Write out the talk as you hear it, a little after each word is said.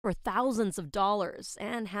for thousands of dollars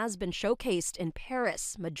and has been showcased in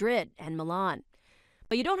Paris, Madrid, and Milan.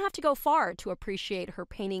 But you don't have to go far to appreciate her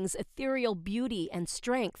painting's ethereal beauty and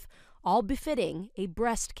strength, all befitting a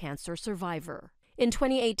breast cancer survivor. In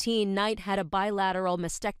 2018, Knight had a bilateral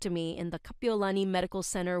mastectomy in the Kapiolani Medical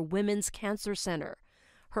Center Women's Cancer Center.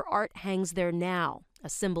 Her art hangs there now, a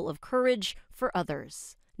symbol of courage for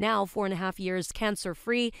others. Now, 4.5 years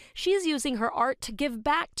cancer-free, she's using her art to give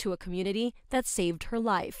back to a community that saved her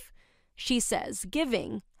life. She says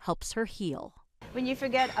giving helps her heal. When you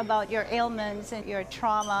forget about your ailments and your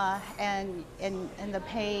trauma and the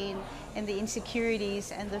pain and the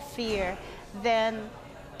insecurities and the fear, then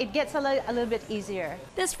it gets a little bit easier.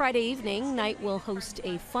 This Friday evening, Knight will host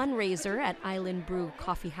a fundraiser at Island Brew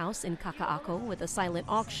Coffee House in Kaka'ako with a silent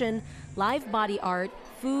auction, live body art,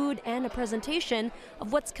 food, and a presentation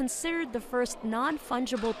of what's considered the first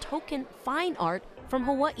non-fungible token fine art from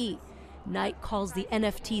Hawaii. Knight calls the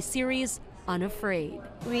NFT series Unafraid.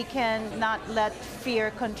 We can not let fear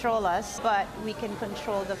control us, but we can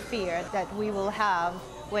control the fear that we will have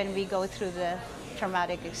when we go through the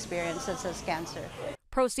traumatic experience such as cancer.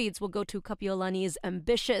 Proceeds will go to Kapiolani's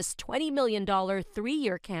ambitious $20 million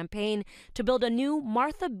 3-year campaign to build a new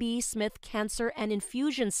Martha B. Smith Cancer and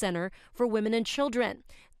Infusion Center for women and children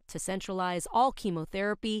to centralize all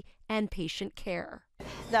chemotherapy and patient care.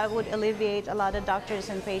 That would alleviate a lot of doctors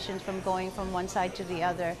and patients from going from one side to the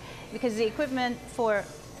other, because the equipment for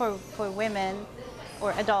women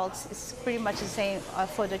or adults is pretty much the same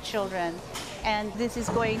for the children. And this is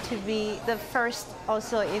going to be the first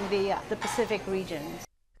also in the Pacific region.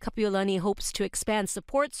 Kapiolani hopes to expand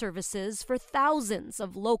support services for thousands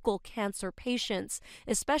of local cancer patients,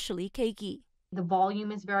 especially keiki. The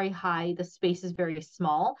volume is very high, the space is very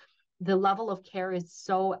small. The level of care is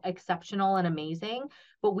so exceptional and amazing,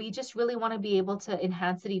 but we just really want to be able to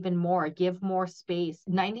enhance it even more, give more space.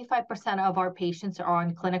 95% of our patients are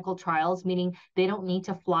on clinical trials, meaning they don't need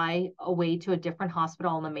to fly away to a different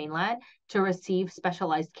hospital on the mainland to receive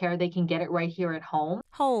specialized care. They can get it right here at home.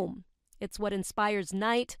 Home. It's what inspires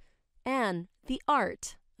Knight and the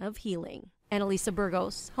art of healing. Annalisa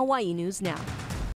Burgos, Hawaii News Now.